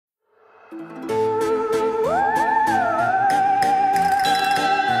Hello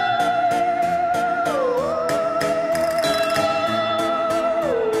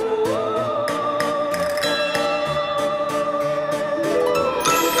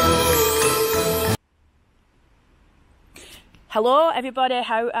everybody,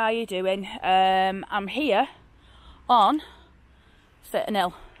 how are you doing? I'm here on Fitton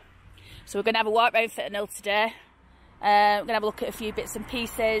Hill. So we're going to have a walk around Fitton Hill today. We're going to have a look at a few bits and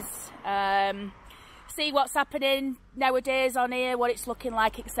pieces, see what's happening nowadays on here, what it's looking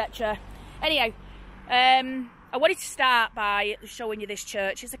like, etc. Anyhow, I wanted to start by showing you this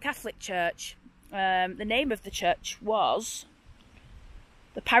church. It's a Catholic church. The name of the church was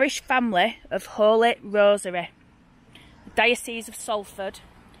the Parish Family of Holy Rosary, Diocese of Salford,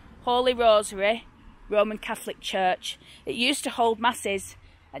 Holy Rosary, Roman Catholic Church. It used to hold masses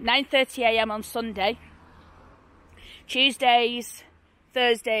at 9:30 AM on Sunday, Tuesdays,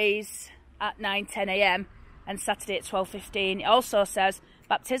 Thursdays at 9:10 AM and Saturday at 12:15. It also says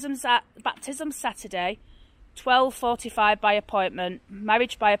baptism Saturday, 12:45 by appointment,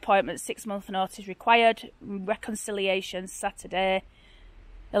 marriage by appointment, 6-month notice required, reconciliation Saturday,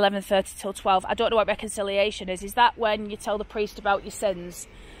 11:30 till 12. I don't know what reconciliation is. Is that when you tell the priest about your sins?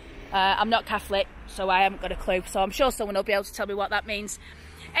 I'm not Catholic, so I haven't got a clue. So I'm sure someone will be able to tell me what that means.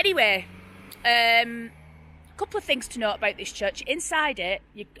 Anyway, a couple of things to note about this church. Inside it,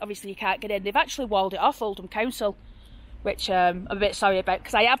 obviously you can't get in. They've actually walled it off, Oldham Council, which I'm a bit sorry about,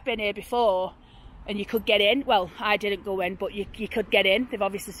 because I have been here before and you could get in. Well, I didn't go in, but you could get in. They've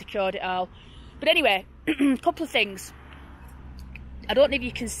obviously secured it all. But anyway, a couple of things. I don't know if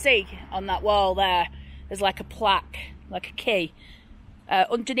you can see on that wall there, there's like a plaque, like a key.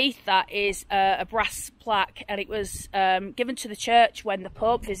 Underneath that is a brass plaque, and it was given to the church when the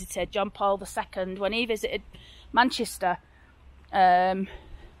Pope visited, John Paul II, when he visited Manchester. I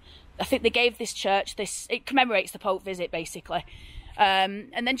think they gave this church this, it commemorates the Pope visit basically.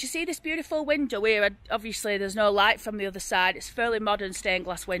 And then you see this beautiful window here. Obviously there's no light from the other side. It's fairly modern stained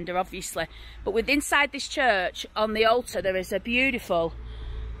glass window obviously, but with inside this church on the altar there is a beautiful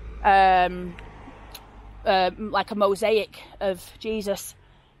like a mosaic of Jesus,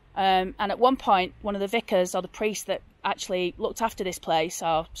 and at one point one of the vicars, or the priest that actually looked after this place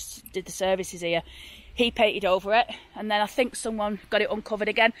or did the services here, he painted over it, and then I think someone got it uncovered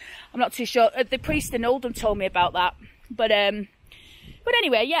again. I'm not too sure. The priest in Oldham told me about that, but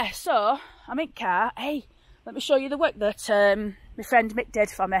anyway, yeah, so I'm in car. Hey, let me show you the work that my friend Mick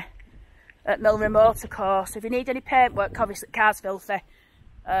did for me at Milner Motor Course. If you need any paintwork, obviously the car's filthy,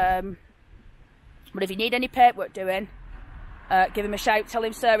 but if you need any paintwork doing, give him a shout, tell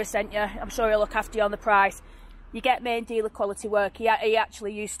him Sarah sent you. I'm sure he'll look after you on the price. You get main dealer quality work. He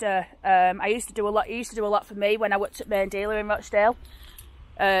actually used to, he used to do a lot for me when I worked at main dealer in Rochdale.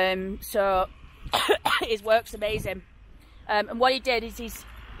 So his work's amazing. And what he did is he's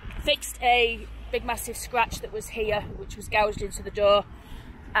fixed a big massive scratch that was here, which was gouged into the door,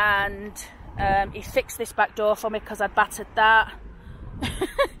 and he fixed this back door for me because I'd battered that.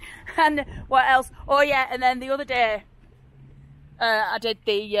 And what else? Oh yeah, and then the other day I did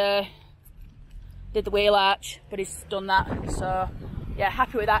the wheel arch, but he's done that, so yeah,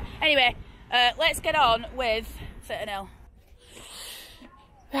 happy with that. Anyway, let's get on with Fitton Hill.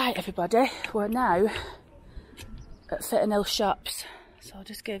 Right everybody, we're now at Fitton Hill shops, so I'll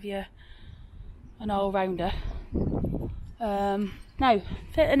just give you an all-rounder. Now,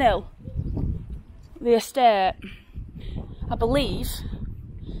 Fitton Hill, the estate, I believe,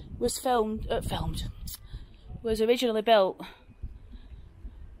 was was originally built,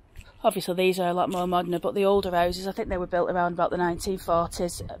 obviously these are a lot more modern, but the older houses, I think they were built around about the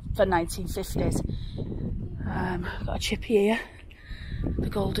 1940s for 1950s. Got a chip here, the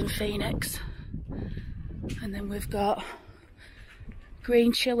Golden Phoenix, and then we've got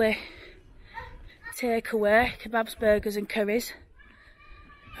green chilli takeaway, kebabs, burgers and curries.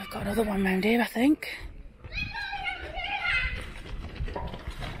 I've got another one round here, I think.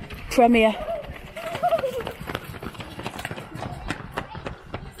 Premier.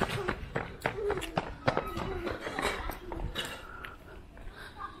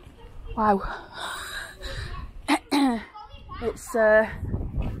 Wow. It's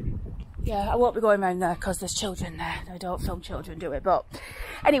yeah, I won't be going round there because there's children there. I don't film children, do it? But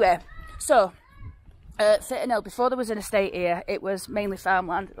anyway, so Fitton Hill, before there was an estate here, it was mainly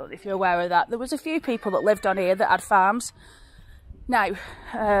farmland. I don't know if you're aware of that. There was a few people that lived on here that had farms. Now,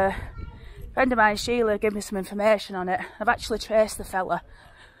 a friend of mine, Sheila, gave me some information on it. I've actually traced the fella.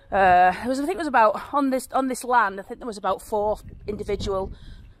 I think it was about, on this land, I think there was about 4 individual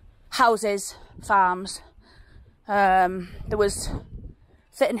houses, farms. There was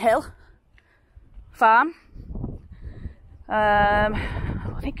Fitton Hill, farm.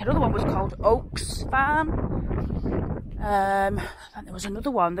 I think another one was called Oaks Farm. And there was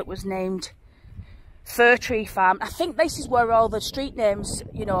another one that was named Fir Tree Farm. I think this is where all the street names,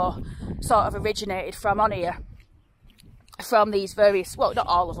 you know, sort of originated from on here. From these various, well, not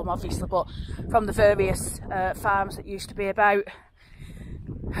all of them obviously, but from the various farms that used to be about.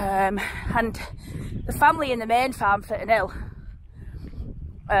 And the family in the main farm, Fitton Hill,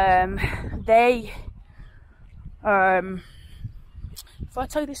 they, before I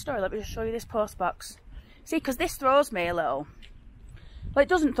tell you this story, let me just show you this post box. See, because this throws me a little. Well, it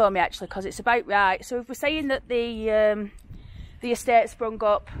doesn't throw me actually, because it's about right. So if we're saying that the estate sprung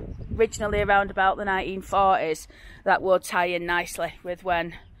up originally around about the 1940s, that would tie in nicely with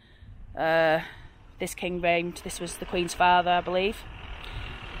when this king reigned. This was the Queen's father, I believe.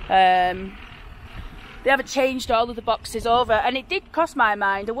 They haven't changed all of the boxes over, and it did cross my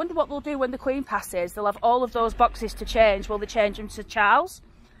mind. I wonder what they'll do when the Queen passes. They'll have all of those boxes to change. Will they change them to Charles?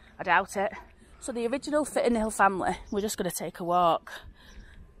 I doubt it. So the original Fitton Hill family, we're just going to take a walk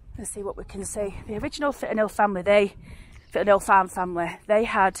and see what we can see. The original Fitton Hill family, Fitton Hill farm family, they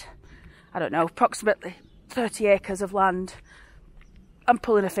had, I don't know, approximately 30 acres of land. I'm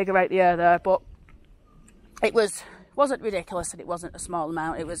pulling a figure out the air there, but it wasn't ridiculous and it wasn't a small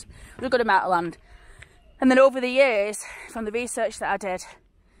amount. It was a good amount of land. And then over the years, from the research that I did,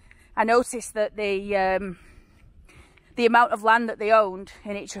 I noticed that the amount of land that they owned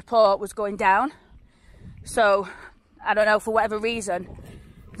in each report was going down. So, I don't know, for whatever reason,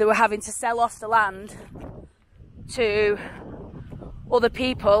 they were having to sell off the land to other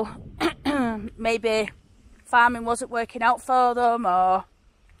people. Maybe farming wasn't working out for them, or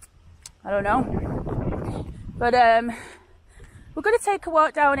I don't know. But we're going to take a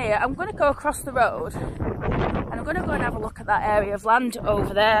walk down here. I'm going to go across the road and I'm going to go and have a look at that area of land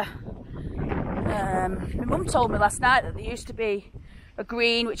over there. My mum told me last night that there used to be a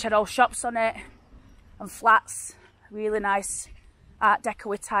green which had all shops on it and flats, really nice Art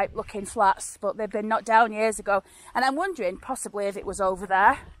Deco type looking flats, but they've been knocked down years ago, and I'm wondering possibly if it was over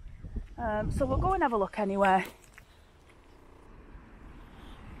there. So we'll go and have a look anyway.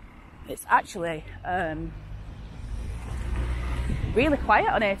 It's actually really quiet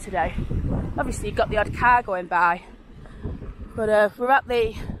on here today. Obviously you've got the odd car going by, but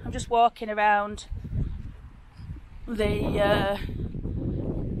I'm just walking around the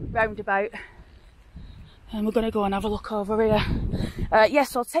roundabout, and we're going to go and have a look over here.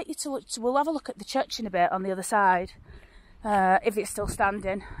 Yes, I'll take you we'll have a look at the church in a bit on the other side, if it's still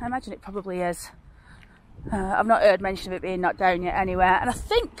standing. I imagine it probably is. I've not heard mention of it being knocked down yet anywhere, and I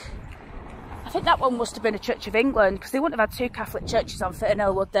think that one must have been a Church of England, because they wouldn't have had two Catholic churches on Fitton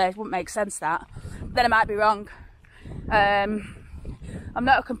Hill, would they? It wouldn't make sense, that. But then I might be wrong. I'm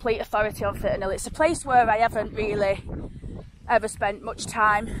not a complete authority on Fitton Hill. It's a place where I haven't really ever spent much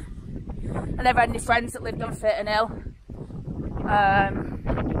time. I never had any friends that lived on Fitton Hill.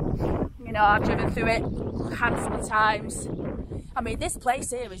 You know, I've driven through it a handful of times. I mean, this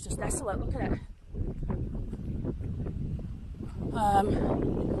place here is just desolate. Look at it.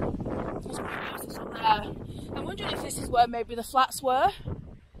 There's more houses up there. I'm wondering if this is where maybe the flats were.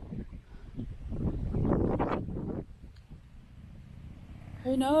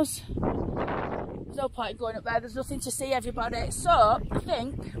 Who knows? There's no point in going up there. There's nothing to see, everybody. So, I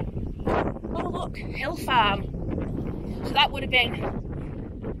think... Oh, look. Hill Farm. So that would have been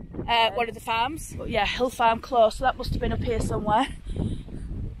one of the farms. But yeah, Hill Farm Close. So that must have been up here somewhere.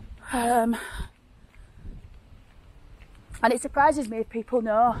 And it surprises me if people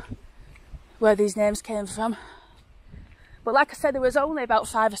know where these names came from. But like I said, there was only about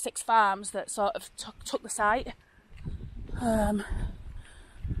 5 or 6 farms that sort of took the site.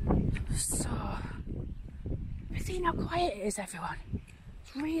 So, have you seen how quiet it is, everyone?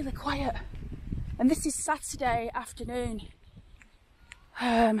 It's really quiet. And this is Saturday afternoon.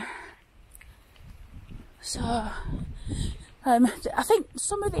 I think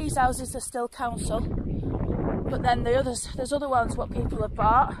some of these houses are still council, but then there's other ones what people have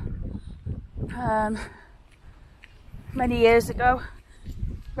bought many years ago,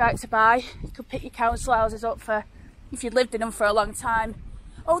 right to buy. You could pick your council houses up for if you'd lived in them for a long time.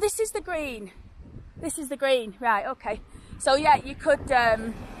 Oh, this is the green. This is the green, right? Okay. So yeah, you could.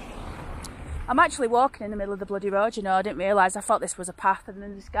 I'm actually walking in the middle of the bloody road. You know, I didn't realise. I thought this was a path, and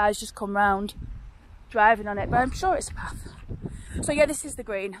then this guy's just come round driving on it. But I'm sure it's a path. So yeah, this is the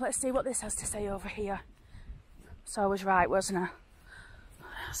green. Let's see what this has to say over here. So I was right, wasn't I?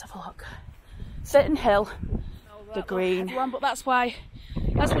 Let's have a look. Fitton Hill, the green. Everyone, but that's what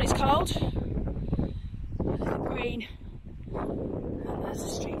it's called. The green. And there's a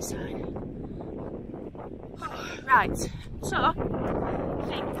street sign. Right, so I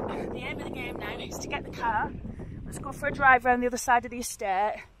think the aim of the game now is to get the car. Let's go for a drive around the other side of the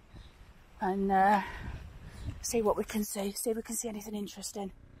estate and see what we can see. See if we can see anything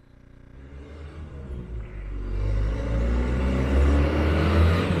interesting.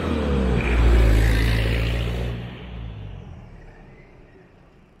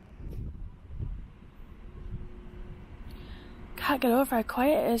 Can't get over how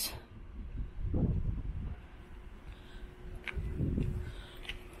quiet it is.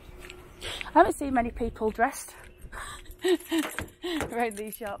 I haven't seen many people dressed around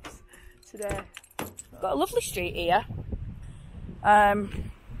these shops today. Got a lovely street here. I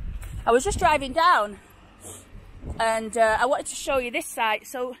was just driving down and I wanted to show you this site.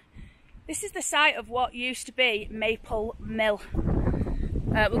 So this is the site of what used to be Maple Mill.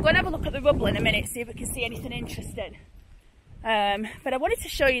 We're going to have a look at the rubble in a minute, see if we can see anything interesting. But I wanted to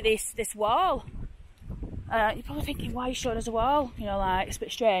show you this wall. You're probably thinking, why are you showing us a wall? You know, like, it's a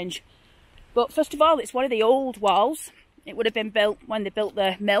bit strange. But first of all, it's one of the old walls. It would have been built when they built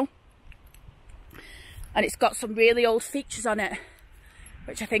the mill. And it's got some really old features on it,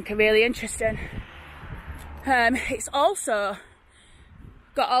 which I think are really interesting. It's also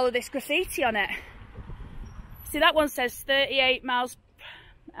got all of this graffiti on it. See, that one says 38 miles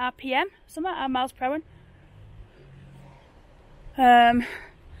RPM, something, miles per hour. And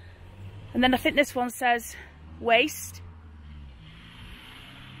then I think this one says waste.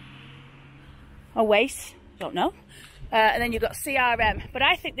 Or waste, don't know. And then you've got CRM, but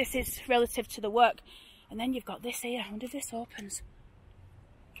I think this is relative to the work. And then you've got this here. I wonder if this opens.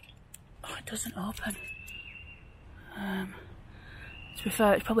 Oh, it doesn't open. To be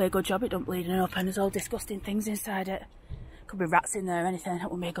fair, it's probably a good job it don't bleed and open. There's all disgusting things inside it. Could be rats in there or anything.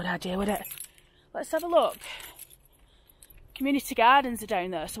 That wouldn't be a good idea, would it? Let's have a look. Community gardens are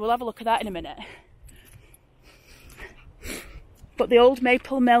down there, so we'll have a look at that in a minute. But the old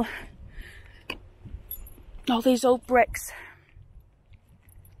Maple Mill. All these old bricks.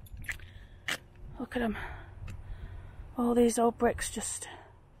 Look at them. All these old bricks just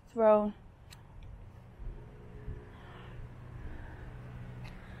thrown.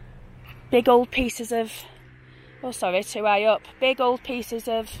 Big old pieces of, oh sorry, too high up. Big old pieces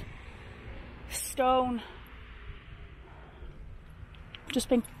of stone. Just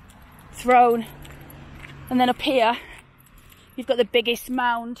been thrown. And then up here, you've got the biggest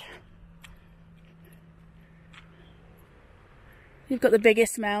mound. You've got the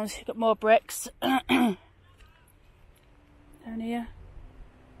biggest mound, you've got more bricks. Down here.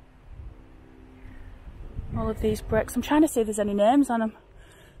 All of these bricks. I'm trying to see if there's any names on them.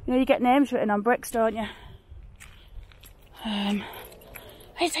 You know, you get names written on bricks, don't you? I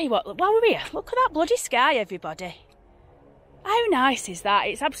tell you what, while we're here, look at that bloody sky, everybody. How nice is that?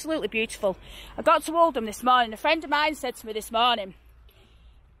 It's absolutely beautiful. I got to Oldham this morning. A friend of mine said to me this morning,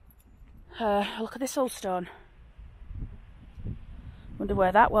 look at this old stone. Wonder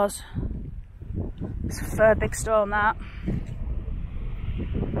where that was. It's a fair big stone, that.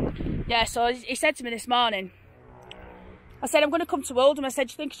 Yeah, so he said to me this morning, I said, I'm going to come to Oldham. I said,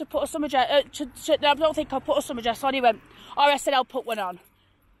 do you think you should put a summer dress? I don't think I'll put a summer dress on. He went, or I said, I'll put one on.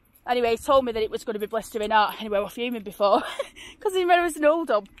 Anyway, he told me that it was going to be blistering hot. Anyway, we were fuming before, because he remember it was in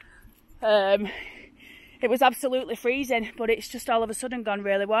Oldham. It was absolutely freezing, but it's just all of a sudden gone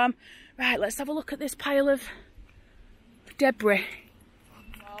really warm. Right, let's have a look at this pile of debris.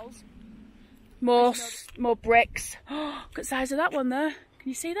 More bricks. Oh, look at the size of that one there. Can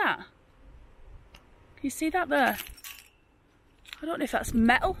you see that? Can you see that there? I don't know if that's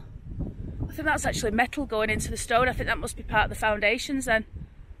metal. I think that's actually metal going into the stone. I think that must be part of the foundations then.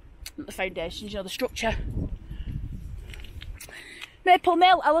 Not the foundations, you know, the structure. Maple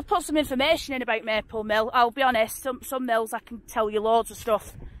Mill. I'll have put some information in about Maple Mill. I'll be honest, some mills I can tell you loads of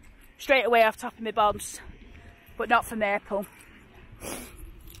stuff straight away off the top of my bombs. But not for Maple.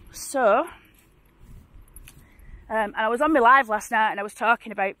 So, and I was on my live last night and I was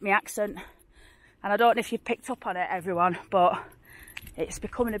talking about my accent. And I don't know if you've picked up on it, everyone, but it's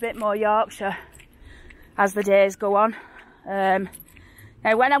becoming a bit more Yorkshire as the days go on.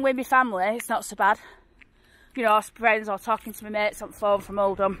 Now, when I'm with my family, it's not so bad. You know, friends or talking to my mates on the phone from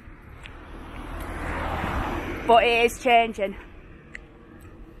Oldham. But it is changing.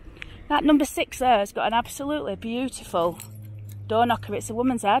 That number 6 there has got an absolutely beautiful door knocker. It's a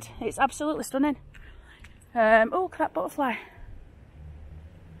woman's head. It's absolutely stunning. Oh, look at that butterfly.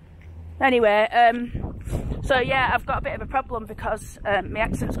 Anyway, so yeah, I've got a bit of a problem because my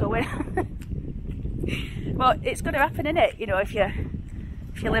accent's going. But it's going to happen, innit? You know, if you're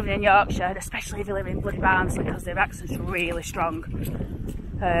living in Yorkshire, and especially if you live in bloody Barnsley, because their accent's really strong.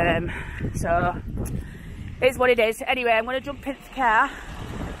 So it's what it is. Anyway, I'm going to jump in the car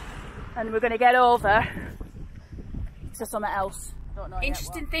and we're going to get over to something else. Don't know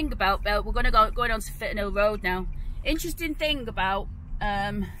Interesting yet, thing about we're going to going on to Fitton Hill Road now. Interesting thing about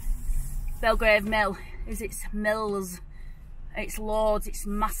Belgrave Mill is it's mills, it's loads, it's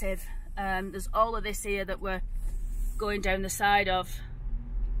massive. There's all of this here that we're going down the side of,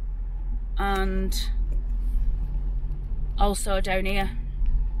 and also down here.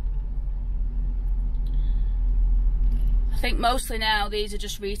 I think mostly now these are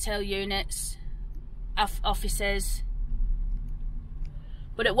just retail units, offices,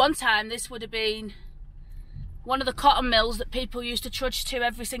 but at one time this would have been one of the cotton mills that people used to trudge to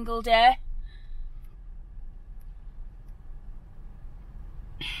every single day.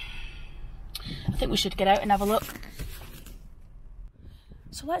 I think we should get out and have a look.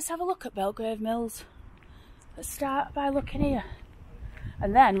 So let's have a look at Belgrave Mills. Let's start by looking here.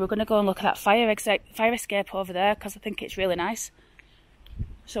 And then we're going to go and look at that fire escape over there, because I think it's really nice.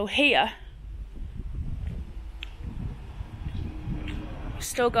 So here, we've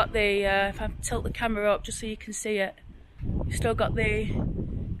still got the, if I tilt the camera up just so you can see it, you've still got the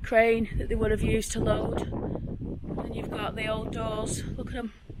crane that they would have used to load. And you've got the old doors, look at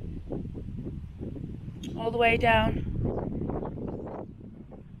them, all the way down.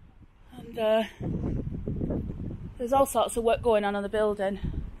 And there's all sorts of work going on the building.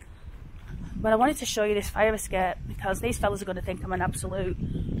 But I wanted to show you this fire escape because these fellas are going to think I'm an absolute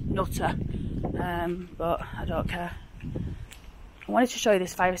nutter. But I don't care. I wanted to show you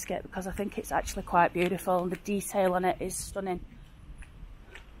this fire escape because I think it's actually quite beautiful and the detail on it is stunning.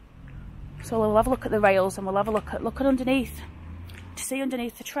 So we'll have a look at the rails and we'll have a look at underneath to see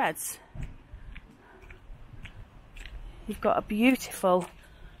underneath the treads. You've got a beautiful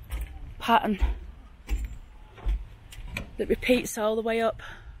pattern that repeats all the way up.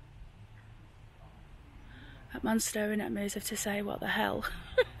 That man's staring at me as if to say, what the hell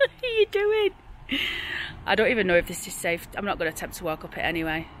are you doing? I don't even know if this is safe. I'm not going to attempt to walk up it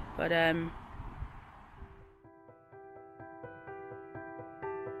anyway, but